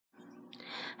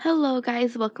Hello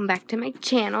guys, welcome back to my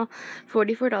channel,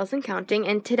 44 Dolls and Counting,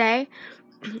 and today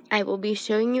I will be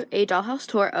showing you a dollhouse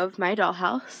tour of my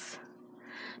dollhouse.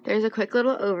 There's a quick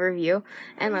little overview,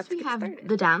 and let's get started.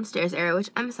 The downstairs area,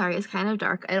 which I'm sorry is kind of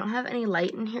dark. I don't have any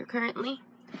light in here currently,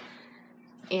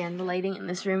 and the lighting in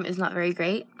this room is not very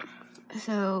great.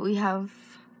 So we have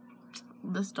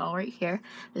this doll right here.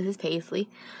 This is Paisley,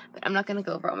 but I'm not going to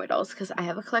go over all my dolls because I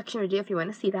have a collection video if you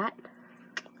want to see that.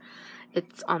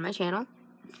 It's on my channel.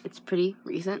 It's pretty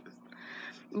recent.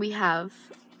 We have,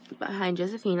 behind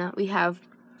Josephina, we have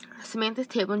Samantha's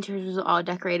table and chairs, which is all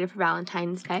decorated for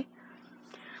Valentine's Day.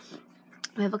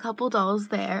 We have a couple dolls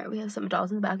there. We have some dolls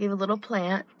in the back. We have a little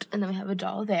plant, and then we have a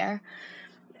doll there.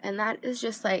 And that is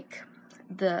just like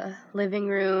the living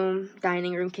room,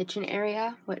 dining room, kitchen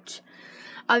area, which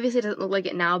obviously doesn't look like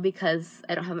it now because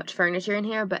I don't have much furniture in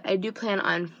here, but I do plan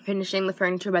on finishing the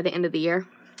furniture by the end of the year,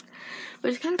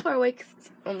 which is kind of far away because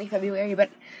it's only February, but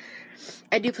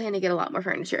I do plan to get a lot more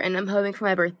furniture, and I'm hoping for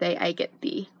my birthday I get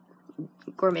the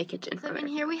gourmet kitchen. So in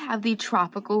here we have the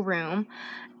tropical room,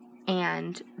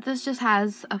 and this just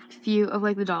has a few of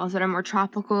like the dolls that are more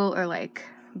tropical or like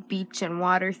beach and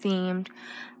water themed.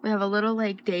 We have a little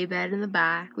like day bed in the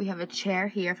back. We have a chair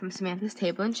here from Samantha's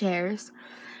Table and Chairs.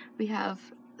 We have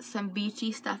some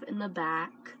beachy stuff in the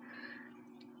back,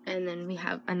 and then we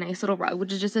have a nice little rug,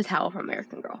 which is just a towel from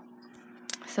American Girl.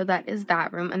 So that is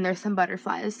that room, and there's some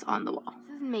butterflies on the wall.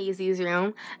 This is Maisie's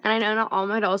room, and I know not all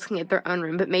my dolls can get their own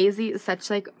room, but Maisie is such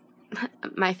like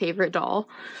my favorite doll.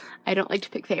 I don't like to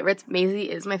pick favorites. Maisie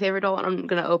is my favorite doll, and I'm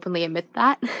gonna openly admit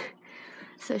that.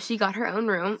 So she got her own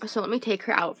room, so let me take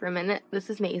her out for a minute. This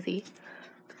is Maisie.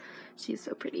 She's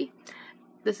so pretty.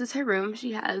 This is her room.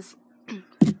 She has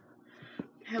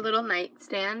her little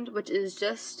nightstand, which is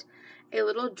just a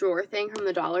little drawer thing from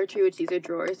the Dollar Tree, which these are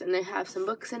drawers, and they have some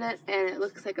books in it, and it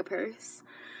looks like a purse.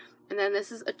 And then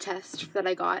this is a chest that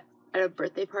I got at a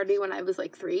birthday party when I was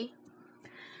like 3.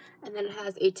 And then it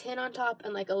has a tin on top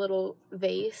and like a little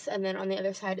vase, and then on the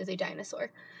other side is a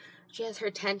dinosaur. She has her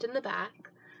tent in the back,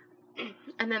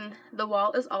 and then the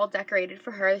wall is all decorated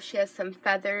for her. She has some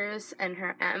feathers and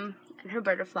her M and her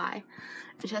butterfly.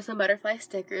 And she has some butterfly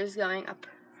stickers going up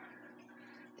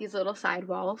these little side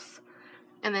walls.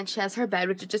 And then she has her bed,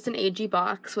 which is just an AG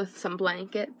box with some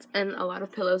blankets and a lot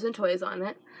of pillows and toys on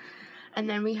it. And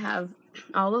then we have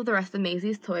all of the rest of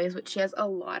Maisie's toys, which she has a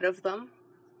lot of them.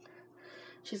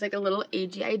 She's like a little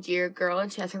AGI girl,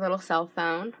 and she has her little cell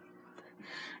phone.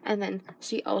 And then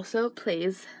she also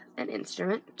plays an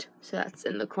instrument, so that's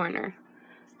in the corner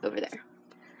over there.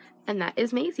 And that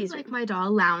is Maisie's room. Like my doll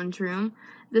lounge room.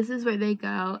 This is where they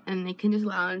go, and they can just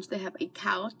lounge. They have a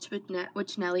couch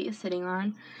which Nellie is sitting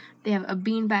on. They have a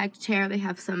beanbag chair. They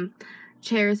have some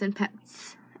chairs and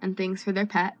pets and things for their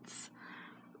pets.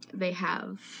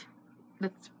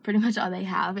 That's pretty much all they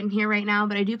have in here right now,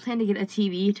 but I do plan to get a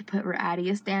TV to put where Addie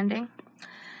is standing.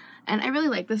 And I really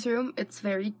like this room. It's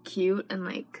very cute, and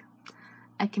like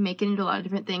I can make it into a lot of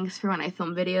different things for when I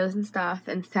film videos and stuff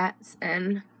and sets,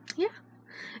 and yeah.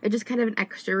 It's just kind of an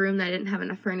extra room that I didn't have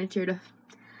enough furniture to.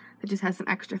 It just has some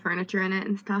extra furniture in it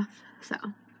and stuff, so.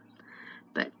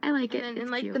 But I like it. And in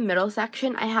like the middle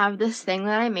section, I have this thing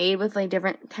that I made with like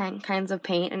different kinds of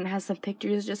paint, and it has some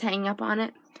pictures just hanging up on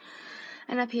it.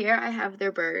 And up here, I have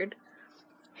their bird,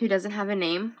 who doesn't have a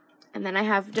name. And then I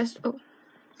have just,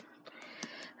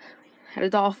 had a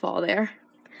doll fall there.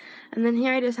 And then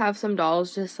here I just have some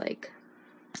dolls just like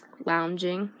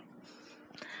lounging.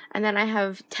 And then I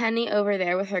have Tenny over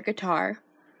there with her guitar.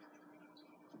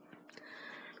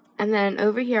 And then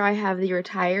over here I have the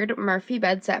retired Murphy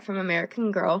bed set from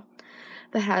American Girl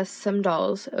that has some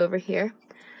dolls over here.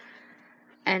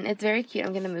 And it's very cute.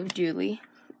 I'm going to move Julie.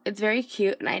 It's very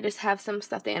cute, and I just have some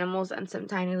stuffed animals and some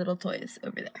tiny little toys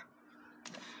over there.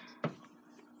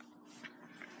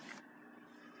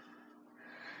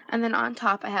 And then on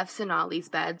top I have Sonali's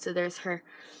bed. So there's her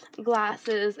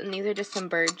glasses, and these are just some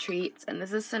bird treats. And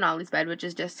this is Sonali's bed, which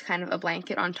is just kind of a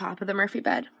blanket on top of the Murphy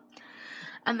bed.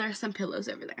 And there's some pillows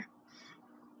over there.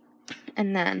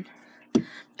 And then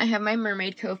I have my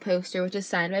Mermaid Cove poster, which is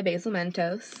signed by Basil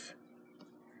Mentos.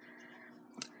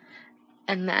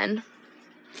 And then,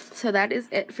 so that is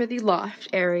it for the loft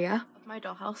area. My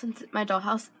dollhouse, since my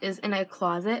dollhouse is in a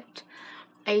closet,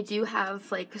 I do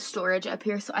have like storage up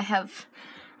here. So I have,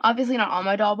 obviously not all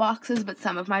my doll boxes, but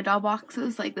some of my doll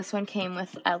boxes. Like this one came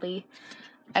with Ellie.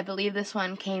 I believe this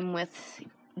one came with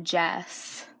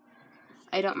Jess.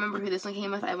 I don't remember who this one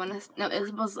came with. No,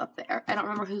 Isabel's up there. I don't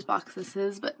remember whose box this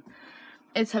is, but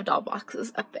it's have doll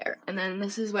boxes up there. And then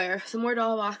this is where some more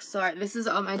doll boxes are. This is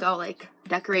all my doll, like,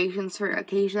 decorations for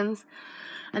occasions.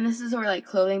 And this is where like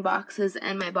clothing boxes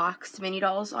and my boxed mini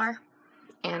dolls are.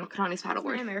 And Katani's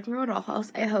paddleboard. My American Girl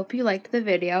Dollhouse. I hope you liked the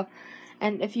video.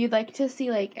 And if you'd like to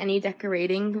see like any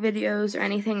decorating videos or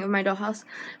anything of my dollhouse,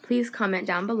 please comment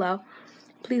down below.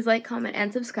 Please like, comment,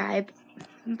 and subscribe.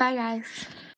 Bye guys.